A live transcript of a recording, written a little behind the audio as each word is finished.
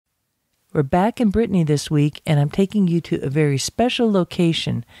We're back in Brittany this week, and I'm taking you to a very special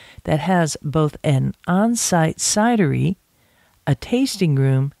location that has both an on-site ciderie, a tasting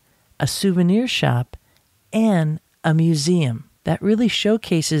room, a souvenir shop, and a museum that really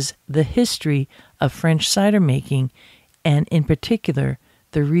showcases the history of French cider making, and in particular,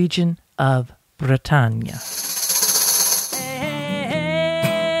 the region of Bretagne.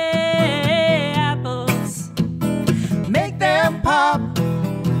 Hey, apples, make them pop.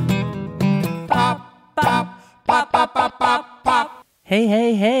 Pop.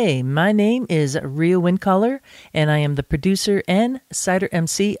 Hey, my name is Rhea Windcaller, and I am the producer and cider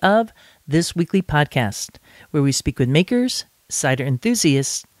MC of this weekly podcast, where we speak with makers, cider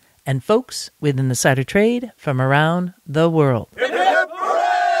enthusiasts, and folks within the cider trade from around the world. Hip, hip,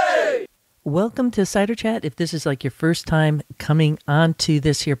 hooray! Welcome to Cider Chat. If this is like your first time coming onto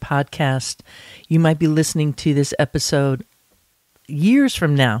this here podcast, you might be listening to this episode years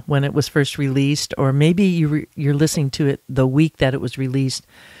from now when it was first released, or maybe you're listening to it the week that it was released,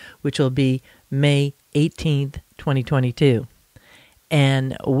 which will be May 18th, 2022.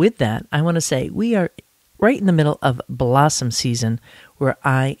 And with that, I want to say we are right in the middle of blossom season where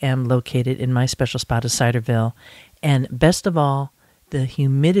I am located in my special spot of Ciderville. And best of all, the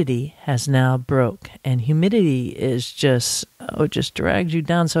humidity has now broke, and humidity is just drags you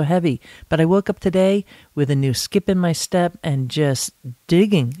down so heavy. But I woke up today with a new skip in my step and just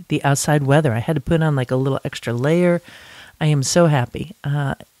digging the outside weather. I had to put on like a little extra layer. I am so happy.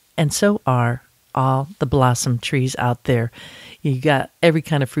 And so are all the blossom trees out there. You got every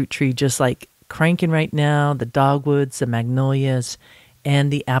kind of fruit tree just like cranking right now, the dogwoods, the magnolias,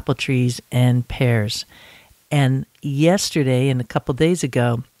 and the apple trees and pears. And yesterday and a couple days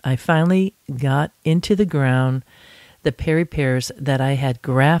ago, I finally got into the ground the peri pears that I had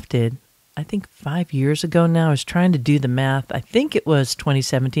grafted, I think 5 years ago now. I was trying to do the math. I think it was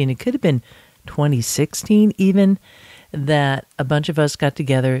 2017. It could have been 2016 even, that a bunch of us got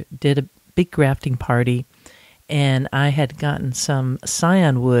together, did a big grafting party, and I had gotten some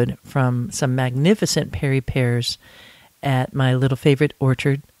scion wood from some magnificent peri pears at my little favorite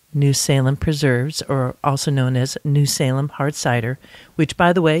orchard, New Salem Preserves, or also known as New Salem Hard Cider, which,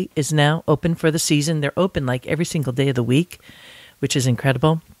 by the way, is now open for the season. They're open like every single day of the week, which is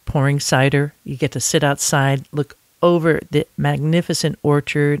incredible. Pouring cider. You get to sit outside, look over the magnificent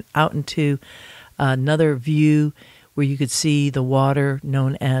orchard, out into another view where you could see the water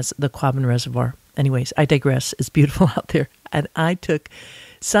known as the Quabbin Reservoir. Anyways, I digress. It's beautiful out there. And I took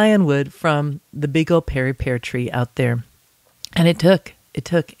scion wood from the big old peri pear tree out there. And it took,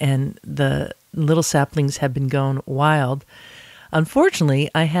 and the little saplings have been going wild. Unfortunately,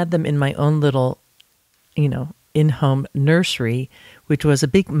 I had them in my own little, in-home nursery, which was a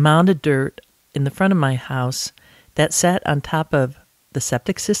big mound of dirt in the front of my house that sat on top of the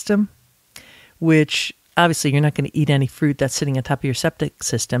septic system, which obviously you're not going to eat any fruit that's sitting on top of your septic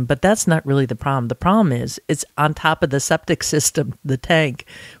system, but that's not really the problem. The problem is it's on top of the septic system, the tank,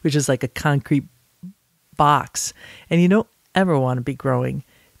 which is like a concrete box. And you don't ever want to be growing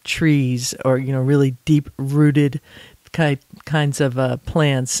trees or, really deep-rooted kinds of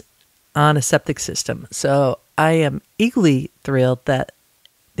plants on a septic system. So I am equally thrilled that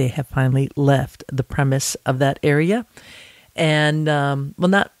they have finally left the premise of that area. And,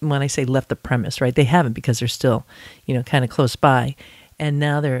 not when I say left the premise, right? They haven't, because they're still, kind of close by. And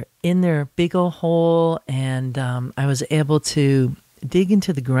now they're in their big old hole, and I was able to dig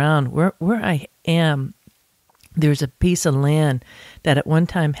into the ground where I am. There's a piece of land that at one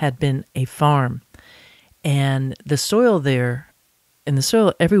time had been a farm, and the soil there, and the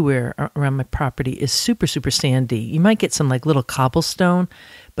soil everywhere around my property is super, super sandy. You might get some like little cobblestone,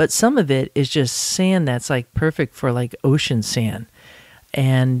 but some of it is just sand that's like perfect for like ocean sand,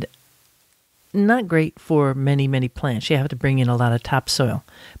 and not great for many, many plants. You have to bring in a lot of topsoil.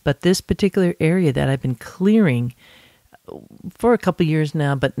 But this particular area that I've been clearing for a couple years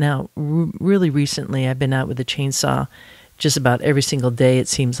now, but now really recently I've been out with a chainsaw just about every single day, it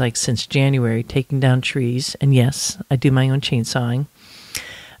seems like, since January, taking down trees. And yes, I do my own chainsawing.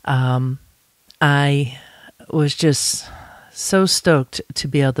 I was just so stoked to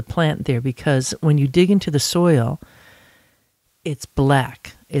be able to plant there, because when you dig into the soil, it's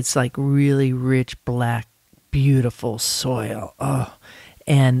black. It's like really rich, black, beautiful soil. Oh,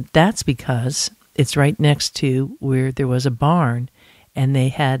 and that's because it's right next to where there was a barn, and they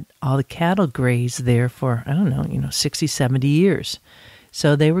had all the cattle graze there for, 60, 70 years.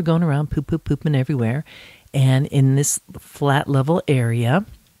 So they were going around pooping everywhere. And in this flat level area,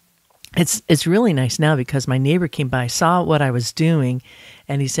 it's really nice now because my neighbor came by, saw what I was doing,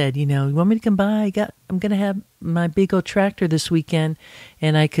 and he said, you want me to come by? I'm going to have my big old tractor this weekend,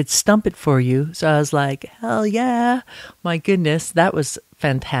 and I could stump it for you. So I was like, hell yeah. My goodness, that was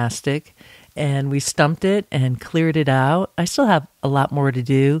fantastic. And we stumped it and cleared it out. I still have a lot more to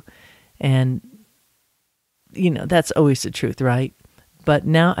do, and, that's always the truth, right? But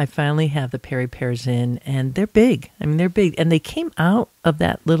now I finally have the peri pears in, and they're big. I mean, they're big. And they came out of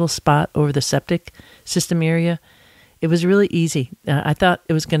that little spot over the septic system area. It was really easy. I thought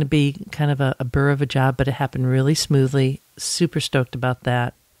it was going to be kind of a burr of a job, but it happened really smoothly. Super stoked about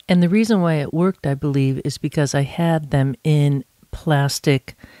that. And the reason why it worked, I believe, is because I had them in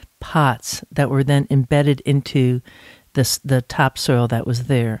plastic pots that were then embedded into the topsoil that was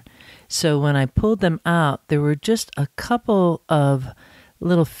there. So when I pulled them out, there were just a couple of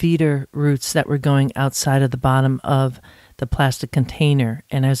little feeder roots that were going outside of the bottom of the plastic container,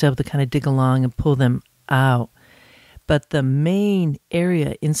 and I was able to kind of dig along and pull them out. But the main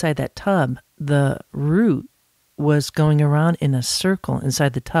area inside that tub, the root was going around in a circle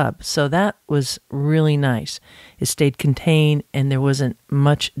inside the tub. So that was really nice. It stayed contained, and there wasn't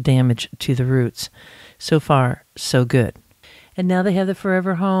much damage to the roots. So far, so good. And now they have the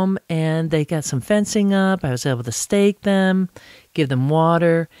forever home, and they got some fencing up. I was able to stake them, give them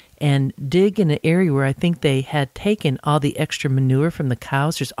water, and dig in an area where I think they had taken all the extra manure from the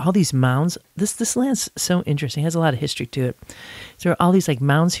cows. There's all these mounds. This land's so interesting. It has a lot of history to it. There are all these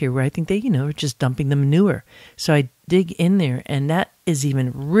mounds here where I think they, are just dumping the manure. So I dig in there, and that is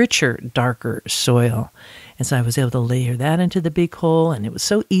even richer, darker soil. And so I was able to layer that into the big hole, and it was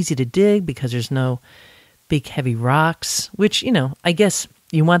so easy to dig because there's no big heavy rocks, which, I guess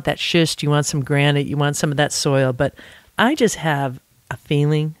you want that schist, you want some granite, you want some of that soil, but I just have a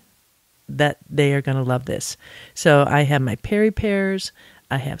feeling that they are going to love this. So I have my peri pears,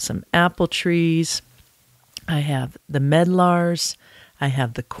 I have some apple trees, I have the medlars, I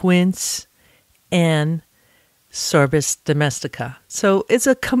have the quince, and Sorbus domestica. So it's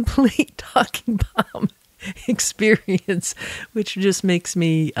a complete talking bomb experience, which just makes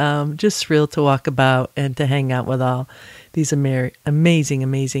me just thrilled to walk about and to hang out with all these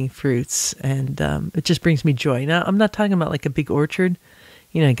amazing fruits. And it just brings me joy. Now, I'm not talking about a big orchard.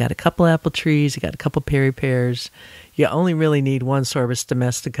 You got a couple apple trees, you got a couple peri pears. You only really need one Sorbus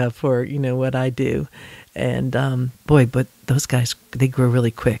domestica for, what I do. And but those guys, they grow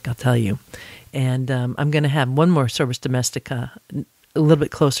really quick, I'll tell you. And I'm going to have one more Sorbus domestica a little bit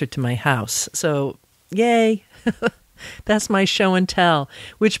closer to my house. So yay. That's my show and tell,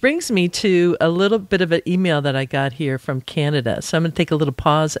 which brings me to a little bit of an email that I got here from Canada. So I'm going to take a little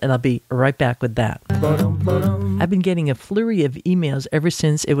pause, and I'll be right back with that. I've been getting a flurry of emails ever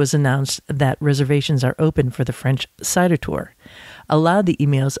since it was announced that reservations are open for the French Cider Tour. A lot of the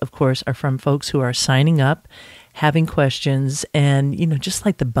emails, of course, are from folks who are signing up, having questions, and, just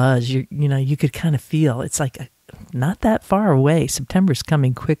like the buzz, you could kind of feel it's not that far away. September's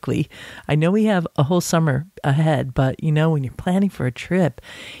coming quickly. I know we have a whole summer ahead, but when you're planning for a trip,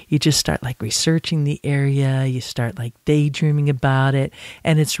 you just start researching the area, you start daydreaming about it,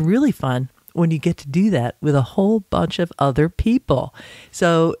 and it's really fun when you get to do that with a whole bunch of other people.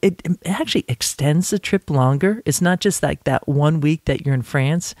 So it actually extends the trip longer. It's not just that 1 week that you're in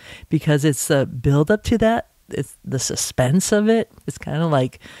France, because it's the build up to that. It's the suspense of it. It's kind of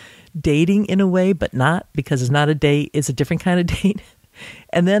like dating in a way, but not, because it's not a date. It's a different kind of date.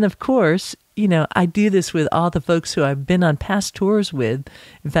 And then, of course, I do this with all the folks who I've been on past tours with.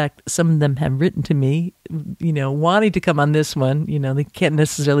 In fact, some of them have written to me, wanting to come on this one. They can't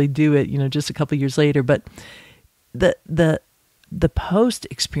necessarily do it, just a couple years later. But the post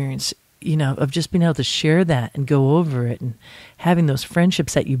experience, of just being able to share that and go over it and having those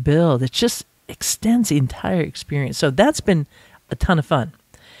friendships that you build, it just extends the entire experience. So that's been a ton of fun.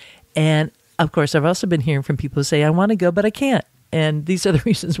 And of course, I've also been hearing from people who say, I want to go, but I can't. And these are the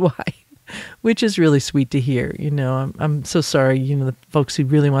reasons why, which is really sweet to hear. I'm so sorry, the folks who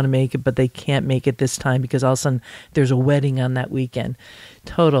really want to make it, but they can't make it this time because all of a sudden there's a wedding on that weekend.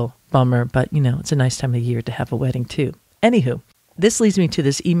 Total bummer, but it's a nice time of year to have a wedding too. Anywho, this leads me to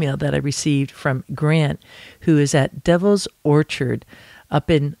this email that I received from Grant, who is at Devil's Orchard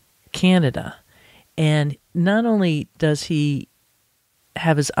up in Canada. And not only does he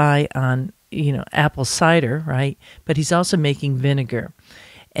have his eye on, apple cider, right? But he's also making vinegar.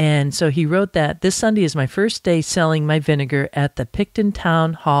 And so he wrote that this Sunday is my first day selling my vinegar at the Picton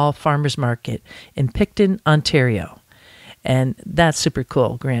Town Hall Farmers Market in Picton, Ontario. And that's super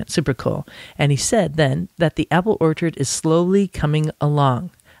cool, Grant, super cool. And he said then that the apple orchard is slowly coming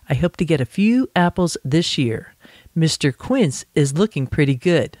along. I hope to get a few apples this year. Mr. Quince is looking pretty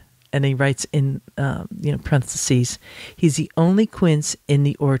good. and he writes in parentheses, he's the only quince in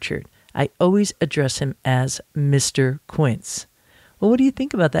the orchard. I always address him as Mr. Quince. Well, what do you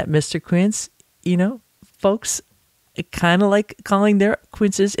think about that, Mr. Quince? Folks kind of like calling their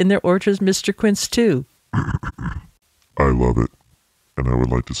quinces in their orchards Mr. Quince too. I love it. And I would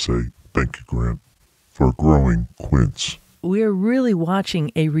like to say thank you, Grant, for growing quince. We're really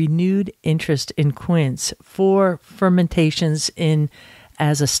watching a renewed interest in quince for fermentations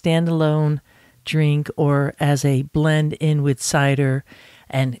as a standalone drink or as a blend in with cider,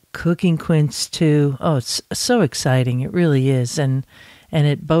 and cooking quince too. Oh, it's so exciting. It really is. And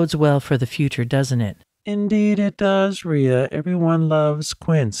it bodes well for the future, doesn't it? Indeed it does, Rhea. Everyone loves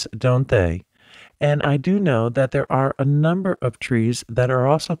quince, don't they? And I do know that there are a number of trees that are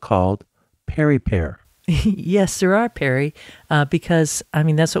also called peri-pear. Yes, there are, Perry, because,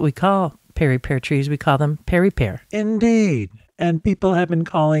 that's what we call peri-pear trees. We call them peri-pear. Indeed. And people have been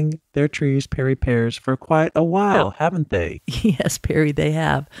calling their trees peri-pears for quite a while, haven't they? Yes, Perry, they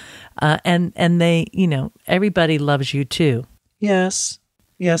have. And they, everybody loves you too. Yes,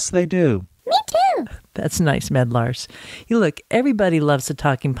 they do. Me too. That's nice, Medlars. Look, everybody loves the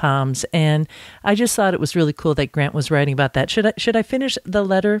talking palms, and I just thought it was really cool that Grant was writing about that. Should I finish the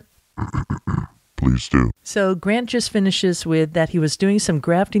letter? Please do. So Grant just finishes with that he was doing some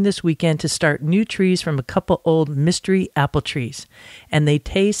grafting this weekend to start new trees from a couple old mystery apple trees, and they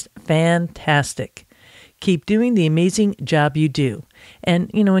taste fantastic. Keep doing the amazing job you do. And,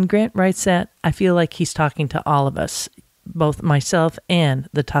 when Grant writes that, I feel like he's talking to all of us, both myself and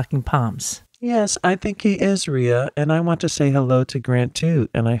the Talking Palms. Yes, I think he is, Rhea, and I want to say hello to Grant too,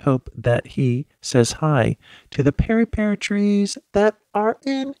 and I hope that he says hi to the peri-pear trees that are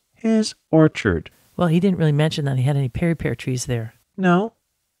in his orchard. Well, he didn't really mention that he had any peri-pear trees there. No?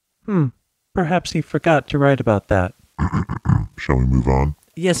 Perhaps he forgot to write about that. Shall we move on?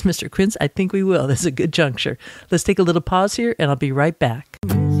 Yes, Mr. Quince, I think we will. This is a good juncture. Let's take a little pause here, and I'll be right back.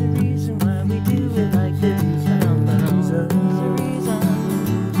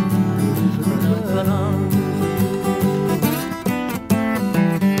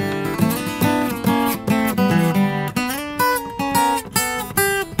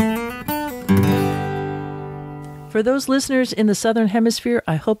 For those listeners in the Southern Hemisphere,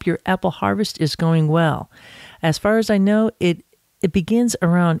 I hope your apple harvest is going well. As far as I know, it begins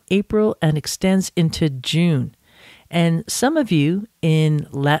around April and extends into June. And some of you in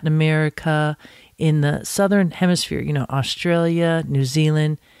Latin America, in the Southern Hemisphere, Australia, New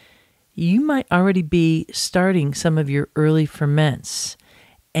Zealand, you might already be starting some of your early ferments.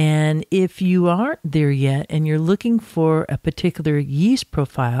 And if you aren't there yet and you're looking for a particular yeast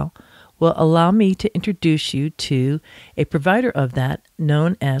profile, well, allow me to introduce you to a provider of that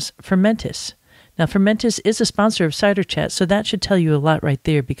known as Fermentis. Now, Fermentis is a sponsor of Cider Chat, so that should tell you a lot right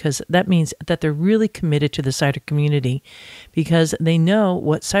there, because that means that they're really committed to the cider community, because they know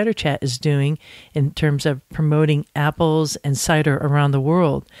what Cider Chat is doing in terms of promoting apples and cider around the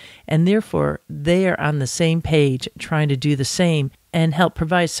world, and therefore they are on the same page trying to do the same and help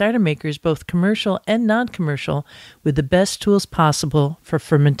provide cider makers, both commercial and non-commercial, with the best tools possible for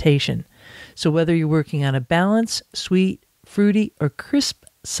fermentation. So whether you're working on a balanced, sweet, fruity, or crisp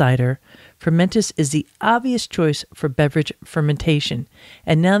cider, Fermentis is the obvious choice for beverage fermentation,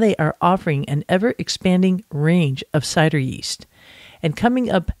 and now they are offering an ever-expanding range of cider yeast. And coming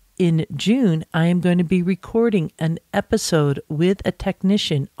up in June, I am going to be recording an episode with a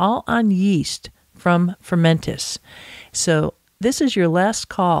technician all on yeast from Fermentis. So this is your last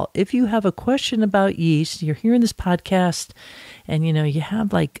call. If you have a question about yeast, you're hearing this podcast, and you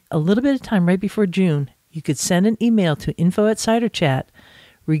have like a little bit of time right before June, you could send an email to info@ciderchat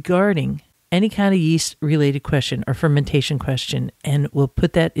regarding any kind of yeast-related question or fermentation question, and we'll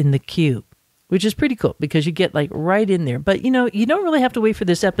put that in the queue, which is pretty cool because you get like right in there. But you don't really have to wait for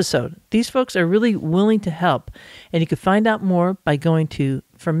this episode. These folks are really willing to help, and you can find out more by going to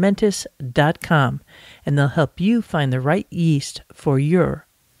fermentis.com, and they'll help you find the right yeast for your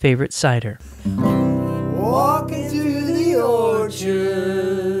favorite cider. Walking through the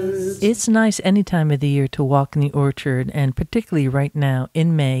orchard. It's nice any time of the year to walk in the orchard, and particularly right now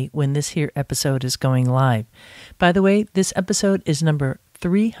in May when this here episode is going live. By the way, this episode is number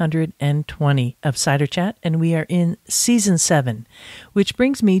 320 of Cider Chat, and we are in Season 7, which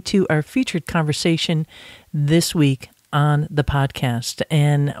brings me to our featured conversation this week on the podcast.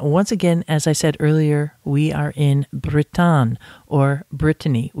 And once again, as I said earlier, we are in Bretagne, or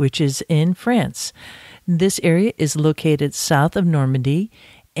Brittany, which is in France. This area is located south of Normandy,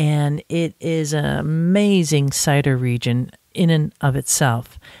 and it is an amazing cider region in and of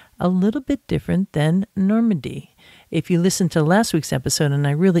itself, a little bit different than Normandy. If you listened to last week's episode, and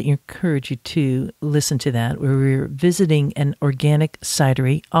I really encourage you to listen to that, where we were visiting an organic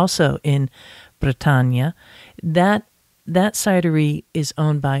cidery, also in Brittany. That cidery is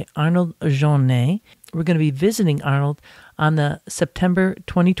owned by Arnold Jean-Yves. We're going to be visiting Arnold on the September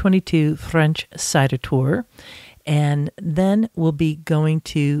 2022 French Cider Tour. And then we'll be going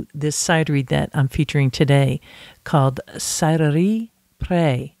to this cidery that I'm featuring today called Cider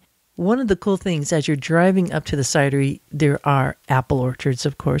Prié. One of the cool things, as you're driving up to the cidery, there are apple orchards,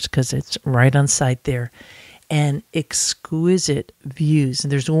 of course, because it's right on site there, and exquisite views.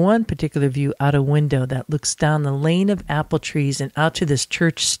 And there's one particular view out a window that looks down the lane of apple trees and out to this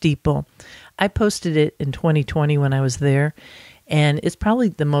church steeple. I posted it in 2020 when I was there, and it's probably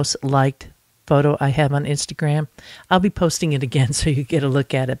the most liked photo I have on Instagram. I'll be posting it again so you get a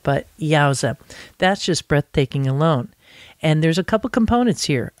look at it, but yowza, that's just breathtaking alone. And there's a couple components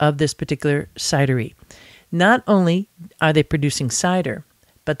here of this particular cidery. Not only are they producing cider,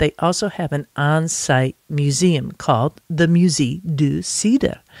 but they also have an on-site museum called the Musée du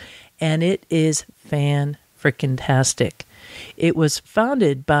Cidre, and it is fan-frickin-tastic. It was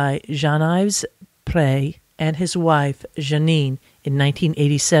founded by Jean-Yves Prié and his wife Janine in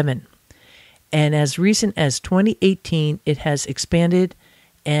 1987, and as recent as 2018, it has expanded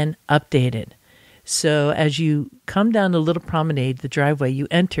and updated. So as you come down the little promenade, the driveway, you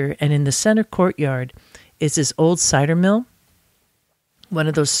enter, and in the center courtyard is this old cider mill, one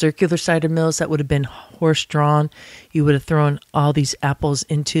of those circular cider mills that would have been horse-drawn. You would have thrown all these apples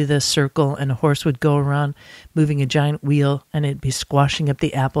into the circle, and a horse would go around moving a giant wheel, and it'd be squashing up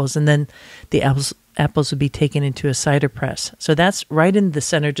the apples, and then the apples would be taken into a cider press. So that's right in the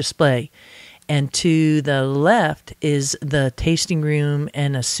center display. And to the left is the tasting room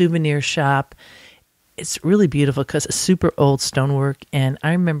and a souvenir shop. It's really beautiful because it's super old stonework, and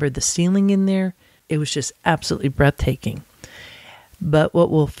I remember the ceiling in there. It was just absolutely breathtaking. But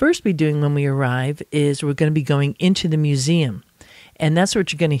what we'll first be doing when we arrive is we're going to be going into the museum. And that's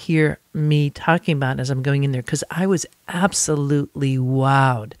what you're going to hear me talking about as I'm going in there, because I was absolutely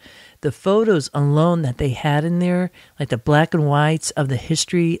wowed. The photos alone that they had in there, like the black and whites of the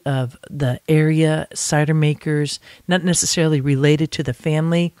history of the area, cider makers, not necessarily related to the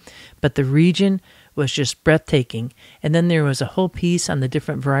family, but the region, was just breathtaking. And then there was a whole piece on the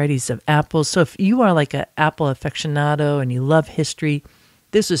different varieties of apples. So if you are like an apple aficionado and you love history,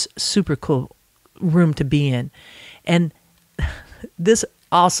 this is super cool room to be in. And this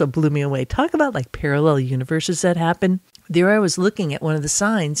also blew me away. Talk about like parallel universes that happen. There I was looking at one of the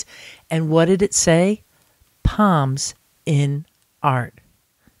signs, and what did it say? Palms in art.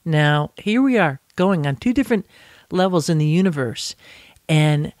 Now, here we are going on two different levels in the universe,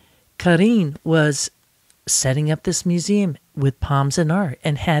 and Karine was setting up this museum with palms in art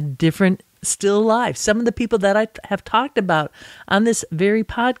and had different still lives. Some of the people that I have talked about on this very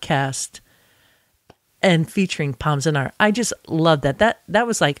podcast and featuring palms in art. I just love that. That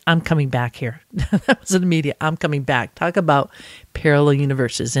was like, I'm coming back here. That was an immediate, I'm coming back. Talk about parallel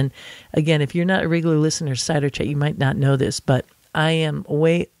universes. And again, if you're not a regular listener to Cider Chat, you might not know this, but I am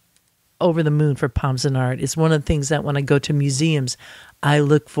way over the moon for palms in art. It's one of the things that when I go to museums, I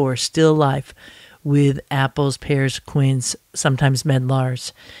look for still life with apples, pears, quince, sometimes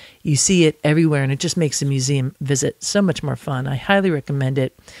medlars. You see it everywhere, and it just makes the museum visit so much more fun. I highly recommend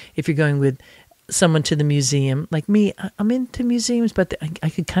it if you're going with someone to the museum. Like me, I'm into museums, but I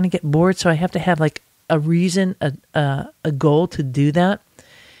could kind of get bored, so I have to have like a reason, a goal to do that.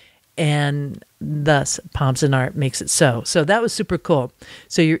 And thus, Palms in Art makes it so. So that was super cool.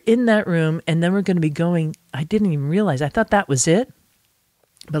 So you're in that room, and then we're going to be going, I didn't even realize, I thought that was it.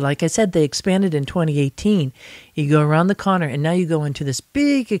 But like I said, they expanded in 2018. You go around the corner, and now you go into this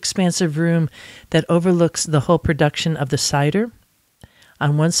big, expansive room that overlooks the whole production of the cider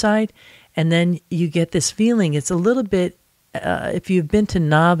on one side. And then you get this feeling. It's a little bit, if you've been to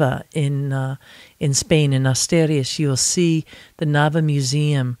Nava in Spain, in Asturias, you'll see the Nava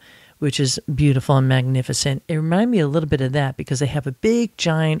Museum, which is beautiful and magnificent. It reminded me a little bit of that because they have a big,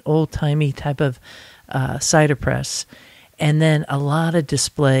 giant, old-timey type of cider press. And then a lot of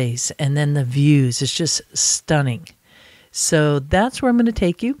displays, and then the views. It's just stunning. So that's where I'm going to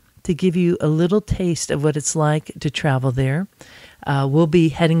take you to give you a little taste of what it's like to travel there. We'll be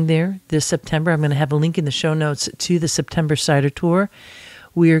heading there this September. I'm going to have a link in the show notes to the September Cider Tour.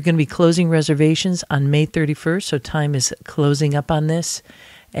 We are going to be closing reservations on May 31st, so time is closing up on this.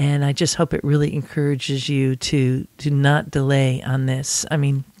 And I just hope it really encourages you to do not delay on this. I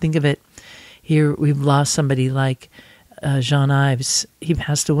mean, think of it. Here we've lost somebody like Jean-Yves. He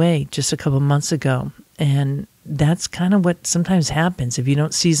passed away just a couple months ago. And that's kind of what sometimes happens if you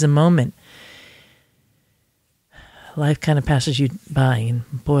don't seize the moment. life kind of passes you by, and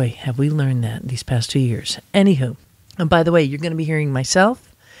boy, have we learned that these past 2 years. Anywho, and by the way, you're going to be hearing myself.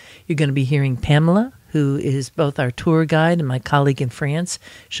 You're going to be hearing Pamela, who is both our tour guide and my colleague in France.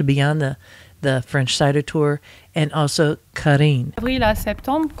 She'll be on the French Cider Tour, and also Karine. Avril à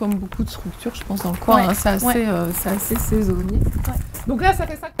septembre, comme beaucoup de structures, je pense, dans le coin, hein, c'est assez saisonnier. Ouais. Donc là, ça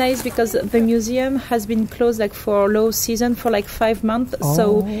fait ça. Nice because the museum has been closed like for low season for like 5 months. Oh.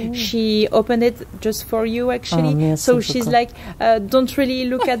 So she opened it just for you actually. So she's like, don't really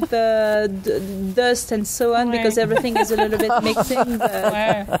look at the dust and so on because everything is a little bit mixing.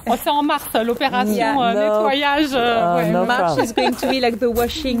 C'est en mars l'opération nettoyage. No March is going to be like the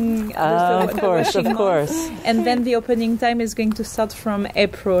washing. Of course. And then the opening time is going to start from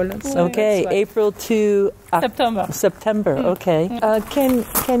April. So okay, April to September. Okay.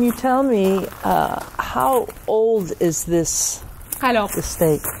 Can you tell me how old is this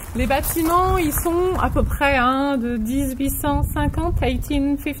estate? Les bâtiments, ils sont à peu près de 1850,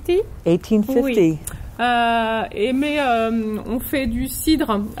 1850. 1850. Oui. Mais on fait du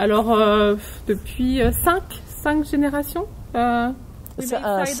cidre. Alors depuis 5 générations.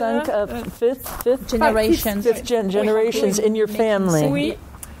 Fifth generations in your family. Oui.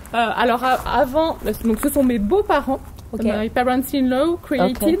 Alors avant, donc ce sont mes beaux-parents. My parents-in-law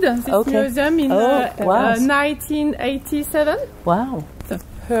created this museum in 1987. Wow.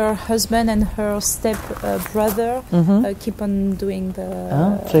 Her husband and her step brother keep on doing the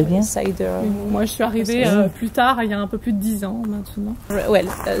cider. Moi, je suis arrivée plus tard, il y a un peu plus de 10 ans maintenant. Well,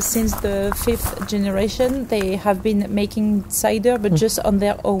 since the 5th generation, they have been making cider, but just on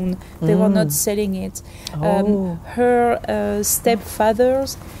their own. They were not selling it. Her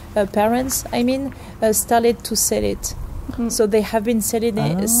stepfather's parents, started to sell it. So they have been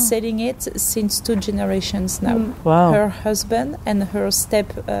selling it since 2 generations now. Wow. Her husband and her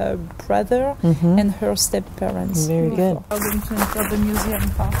step brother and her step parents. Very good. I'm going to enter the museum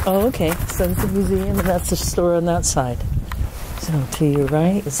part. Oh, okay. So it's the museum, and that's the store on that side. So to your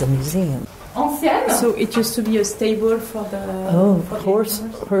right is the museum. Ancienne. So it used to be a stable for the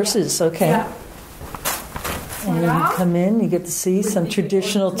horses. Okay. Yeah. And you come in, you get to see some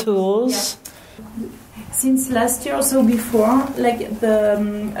traditional tools. Yeah. Since last year or so before, like the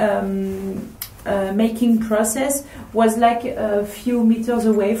making process was like a few meters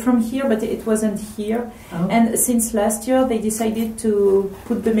away from here, but it wasn't here. And since last year, they decided to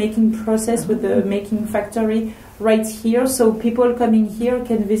put the making process with the making factory right here, so people coming here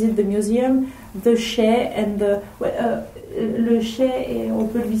can visit the museum, the chai and the... le chai, on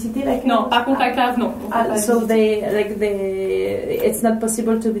peut le visiter la cave? Non, par contre la cave, non. So it's not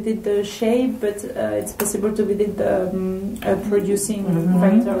possible to visit the chai, but it's possible to visit the producing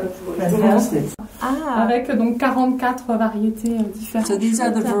factory. Fantastic. Avec donc 44 variétés différentes. So these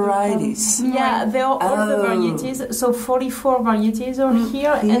are the varieties. Yeah, they are all the varieties. So 44 varieties are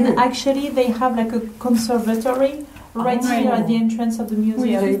here, and actually they have like a conservatory right here at the entrance of the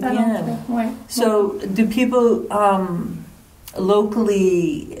museum. So do people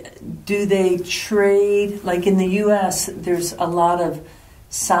locally, do they trade, like in the U.S., there's a lot of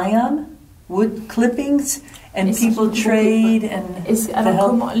scion, wood clippings, and people trade and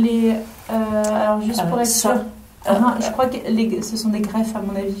alors juste pour être sûr, je crois que ce sont des greffes à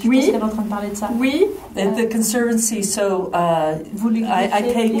mon avis. Je pense qu'elle est en train de parler de ça. Oui. The conservancy, so I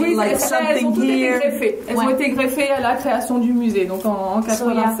take like something here. Elles ont été greffées à la création du musée, donc en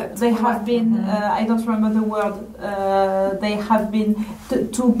 87. They have been, I don't remember the word, they have been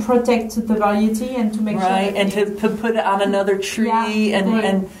to protect the variety and to make sure. Right, and to put it on another tree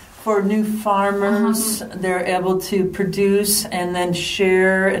and for new farmers, they're able to produce and then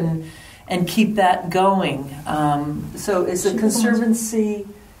share and keep that going. So is the conservancy,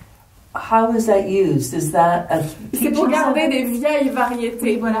 how is that used? Is that a... C'est pour garder des vieilles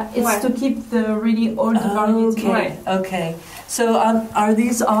variétés. Voilà, it's to keep the really old varieties. Okay. So are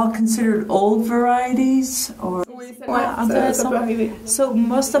these all considered old varieties? Or? So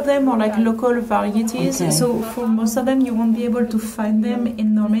most of them are like local varieties. Okay. So for most of them, you won't be able to find them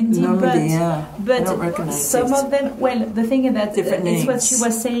in Normandy. But some of them, well, the thing is that it's what she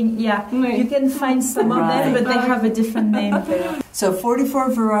was saying. Yeah, you can find some of them, but they have a different name. So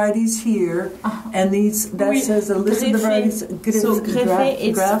 44 varieties here, and that says a list of the varieties. So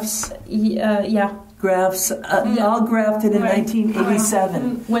grafts, grafts, all grafted in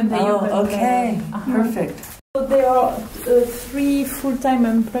 1987. When they opened. Okay, perfect. So there are 3 full-time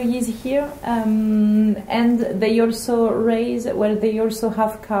employees here, and they also they also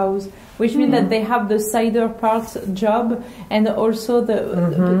have cows, which means that they have the cider part job and also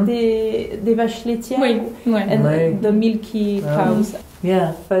des vaches laitières and the milky cows.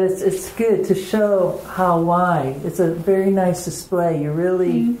 Yeah, but it's good to show how wide. It's a very nice display. You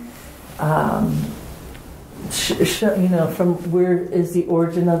really, from where is the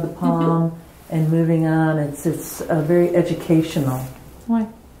origin of the palm and moving on. It's very educational. Ouais.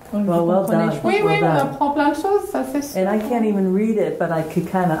 Well done. Oui, well on done. apprend plein de choses, ça c'est sûr. And I can't even read it, but I could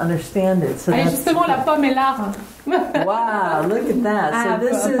kind of understand it. So Et that's, justement, la pomme et l'art. wow, look at that.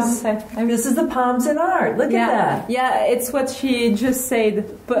 So this is the palms in art. Look at that. Yeah, it's what she just said.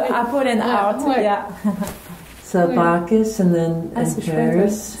 Apple and art. Ouais. Yeah. So Bacchus and then in c'est chouette,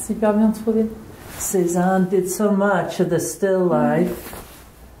 Paris. c'est hyper bien trouvé. Cézanne did so much of the still life.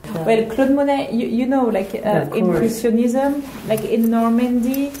 Well, Claude Monet, you know, like Impressionism, like in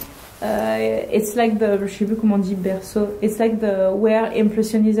Normandy, it's like je sais plus comment on dit berceau. It's like where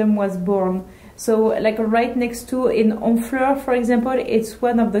Impressionism was born. So, like right next to in Honfleur, for example, it's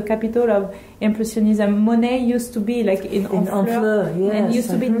one of the capital of Impressionism. Monet used to be like in Honfleur, yes, and used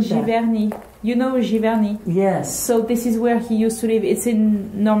to be in Giverny. You know Giverny? Yes. So this is where he used to live. It's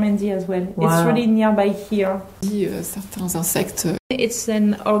in Normandy as well. Wow. It's really nearby here. Certains insectes. It's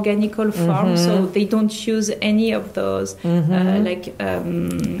an organical farm, so they don't use any of those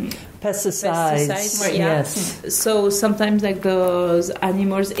Pesticides. Yes. So sometimes like those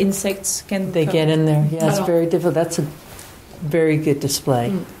animals, insects can get in there. Yeah, it's very difficult. That's a very good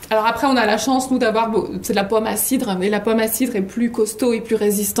display. Alors après, on a la chance, nous, d'avoir... C'est de la pomme à cidre, mais la pomme à cidre est plus costaud et plus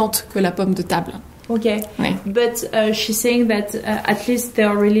résistante que la pomme de table. Okay, ouais. But she's saying that at least they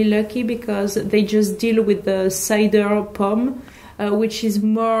are really lucky because they just deal with the cider palm, which is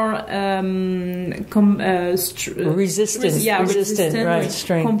more resistant, right?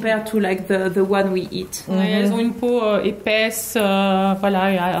 Strength compared to like the one we eat. Ouais, elles ont une peau épaisse,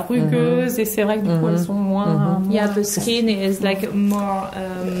 voilà, rugueuse, et c'est vrai que du coup elles sont moins. Yeah, the skin is like more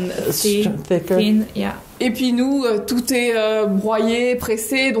thicker. thin. Yeah. Et puis nous, tout est broyé,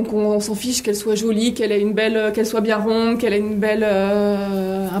 pressé, donc on s'en fiche qu'elle soit jolie, qu'elle soit bien ronde, qu'elle ait une belle,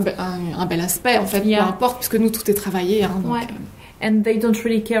 un bel aspect en fait, peu importe, puisque nous tout est travaillé. Hein, donc, And they don't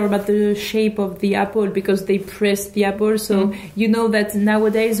really care about the shape of the apple because they press the apple. So you know that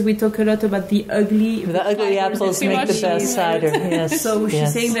nowadays we talk a lot about the ugly. The ugly apples make the best cider. Yes. So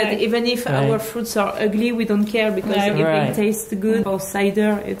she's saying that even if our fruits are ugly, we don't care because if they taste good for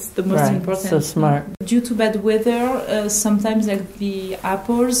cider, it's the most important. So smart. Due to bad weather, sometimes like the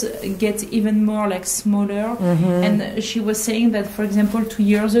apples get even more like smaller. And she was saying that, for example, 2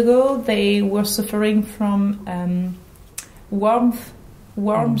 years ago they were suffering from worms.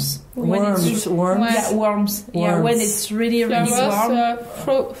 Yeah, when it's really warm.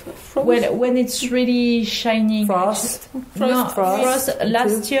 When it's really shining. Frost.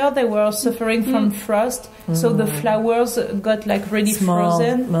 Last year they were suffering from frost, so the flowers got like really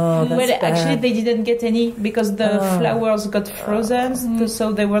frozen. Actually they didn't get any because the flowers got frozen,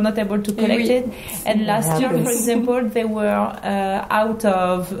 so they were not able to collect it. And last year, for example, they were out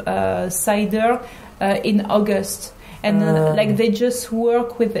of cider in August. And like they just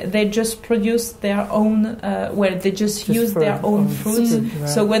they just produce their own, they just use their own fruits.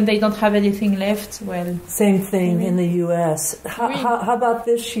 So when they don't have anything left, Same thing in the U.S. How about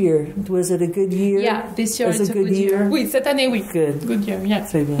this year? Was it a good year? Yeah, this year it's a good year. Oui, cette année, oui. Good year, yeah.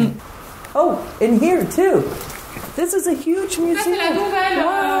 C'est bien. Oh, and here too. This is a huge museum. Le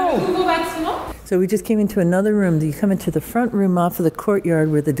nouveau bâtiment. So we just came into another room. You come into the front room off of the courtyard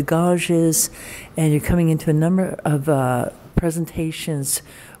where the degage is, and you're coming into a number of presentations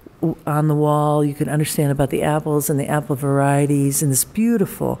on the wall. You can understand about the apples and the apple varieties and this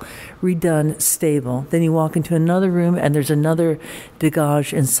beautiful redone stable. Then you walk into another room and there's another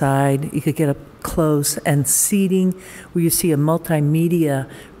degage inside. You could get up close, and seating where you see a multimedia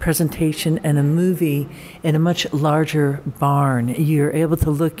presentation and a movie in a much larger barn. You're able to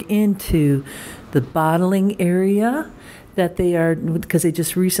look into the bottling area that they are, because they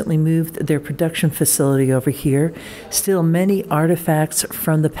just recently moved their production facility over here. Still many artifacts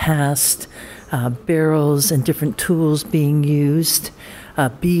from the past, barrels and different tools being used,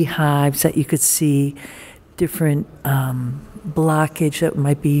 beehives that you could see, different blockage that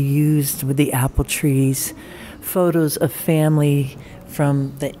might be used with the apple trees, photos of family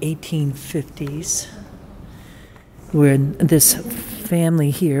from the 1850s, where this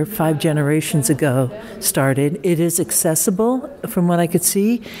family here 5 generations ago started. It is accessible from what I could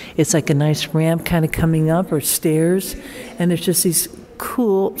see. It's like a nice ramp kind of coming up, or stairs, and there's just these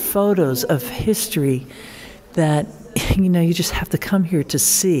cool photos of history that you just have to come here to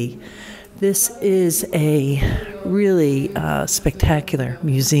see. This is a really spectacular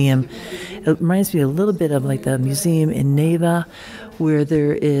museum. It reminds me a little bit of like the museum in Neva, where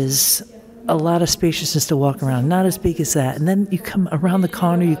there is a lot of spaciousness to walk around, not as big as that. And then you come around the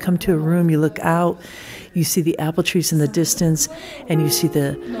corner, you come to a room, you look out, you see the apple trees in the distance, and you see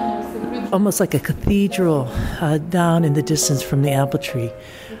the almost like a cathedral down in the distance from the apple tree.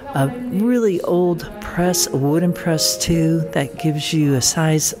 A really old press, a wooden press too, that gives you a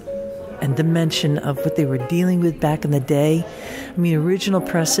size and dimension of what they were dealing with back in the day. I mean, original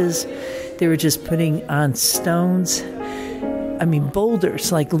presses, they were just putting on stones. I mean,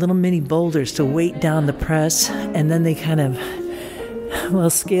 boulders, like little mini boulders to weight down the press, and then they kind of, well,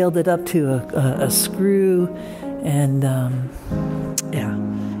 scaled it up to a screw, and yeah,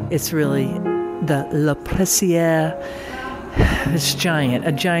 it's really the La Pressière. It's giant,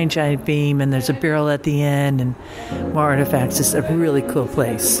 a giant beam, and there's a barrel at the end, and more artifacts. It's a really cool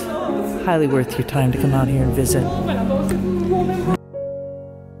place. Highly worth your time to come out here and visit.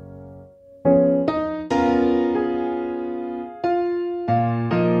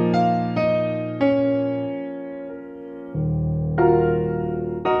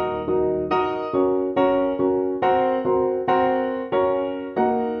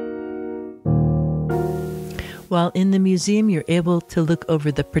 While in the museum, you're able to look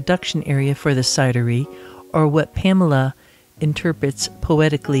over the production area for the ciderie, or what Pamela interprets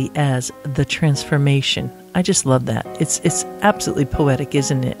poetically as the transformation. I just love that. It's absolutely poetic,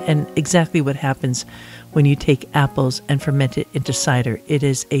 isn't it? And exactly what happens when you take apples and ferment it into cider. It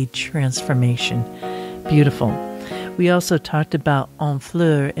is a transformation. Beautiful. We also talked about En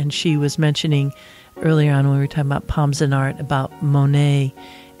Fleur, and she was mentioning earlier on when we were talking about Pommes and Art, about Monet,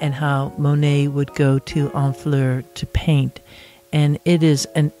 and how Monet would go to En Fleur to paint. And it is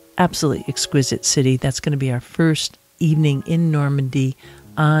an absolutely exquisite city. That's going to be our first evening in Normandy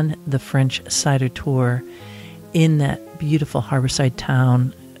on the French Cider Tour in that beautiful harborside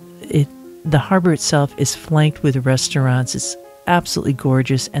town. The harbor itself is flanked with restaurants. It's absolutely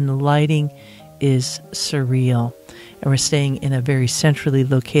gorgeous, and the lighting is surreal. And we're staying in a very centrally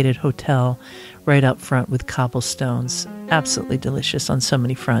located hotel right up front with cobblestones. Absolutely delicious on so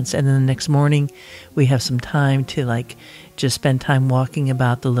many fronts. And then the next morning, we have some time to just spend time walking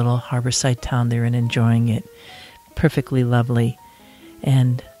about the little harborside town there and enjoying it. Perfectly lovely.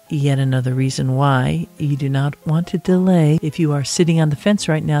 And yet another reason why you do not want to delay. If you are sitting on the fence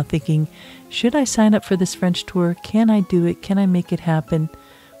right now thinking, should I sign up for this French tour? Can I do it? Can I make it happen?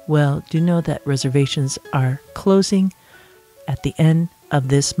 Well, do know that reservations are closing at the end of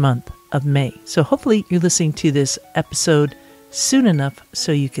this month of May. So hopefully you're listening to this episode soon enough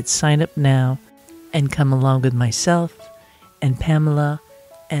so you could sign up now and come along with myself and Pamela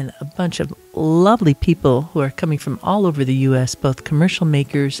and a bunch of lovely people who are coming from all over the U.S., both commercial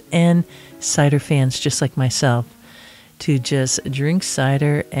makers and cider fans just like myself, to just drink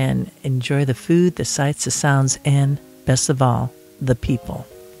cider and enjoy the food, the sights, the sounds, and best of all, the people.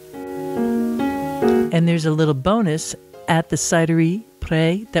 And there's a little bonus at the Ciderie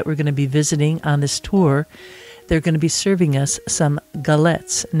Prié that we're going to be visiting on this tour. They're going to be serving us some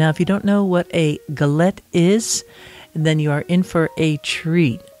galettes. Now, if you don't know what a galette is, then you are in for a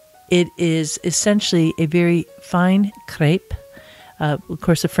treat. It is essentially a very fine crepe. Of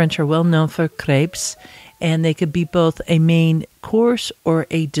course, the French are well known for crepes, and they could be both a main course or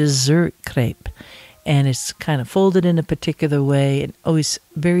a dessert crepe. And it's kind of folded in a particular way and always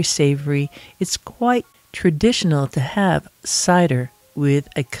very savory. It's quite traditional to have cider with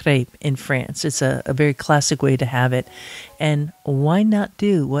a crepe in France. It's a very classic way to have it. And why not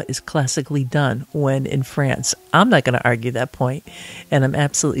do what is classically done when in France? I'm not going to argue that point. And I'm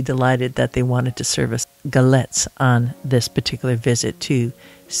absolutely delighted that they wanted to serve us galettes on this particular visit to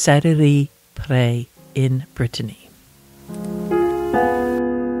Ciderie Prié in Brittany.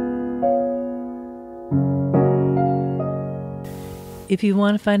 If you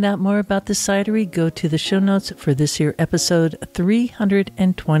want to find out more about the cidery, go to the show notes for this here episode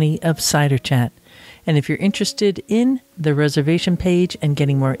 320 of Cider Chat. And if you're interested in the reservation page and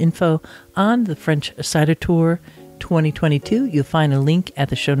getting more info on the French Cider Tour 2022, you'll find a link at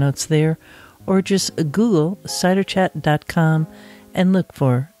the show notes there, or just Google ciderchat.com and look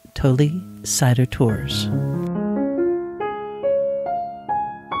for Totally Cider Tours.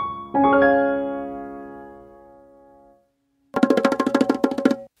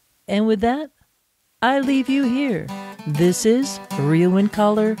 And with that, I leave you here. This is Ria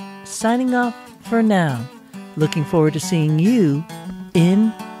Windcaller signing off for now. Looking forward to seeing you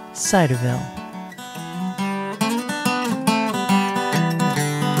in Ciderville.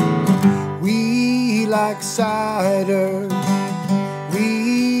 We like cider,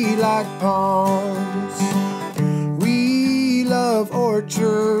 we like palms, we love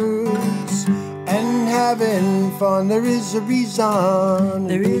orchards and have having fun. There is a reason.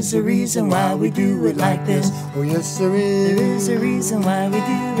 There is a reason why we do it like this. Oh yes, there is. There is a reason why we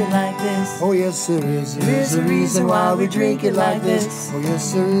do it like this. Oh yes, there is. There is a reason why we drink it like this. Oh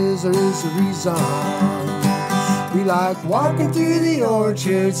yes, there is. There is a reason. We like walking through the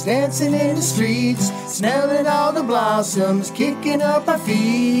orchards, dancing in the streets, smelling all the blossoms, kicking up our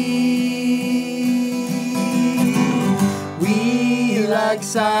feet. We like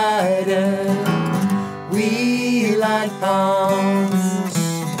cider, we like palms,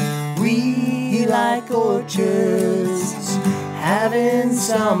 we like orchards, having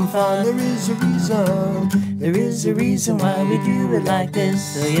some fun. There is a reason. There is a reason why we do it like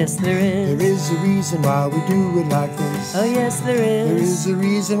this. Oh yes, there is. There is a reason why we do it like this. Oh yes, there is. There is a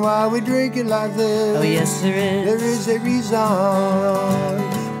reason why we drink it like this. Oh yes, there is. There is a reason.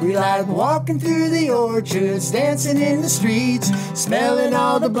 We like walking through the orchards, dancing in the streets, smelling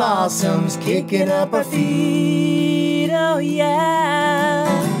all the blossoms, kicking up our feet. Oh yeah.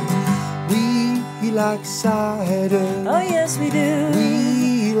 We like cider. Oh yes, we do.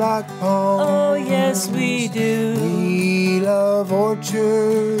 We like palms. Oh yes, we do. We love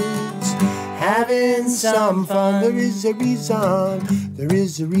orchards, having some fun. There is a reason. There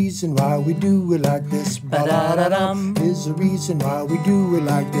is a reason why we do it like this. Ba-da-da-dum. There's a reason why we do it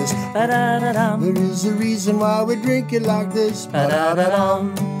like this. Ba-da-da-dum. There is a reason why we drink it like this.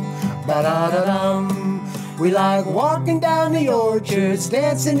 Ba-da-da-dum. Ba-da-da-dum. We like walking down the orchards,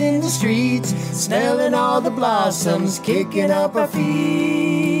 dancing in the streets, smelling all the blossoms, kicking up our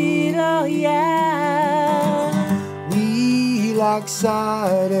feet. Oh yeah. We like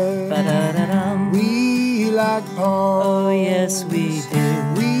cider. Ba-da-da-dum. We like palms. Oh yes, we do.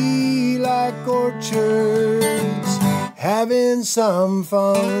 We like orchards, having some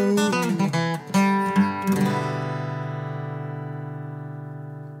fun.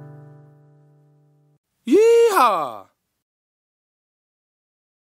 Yeehaw!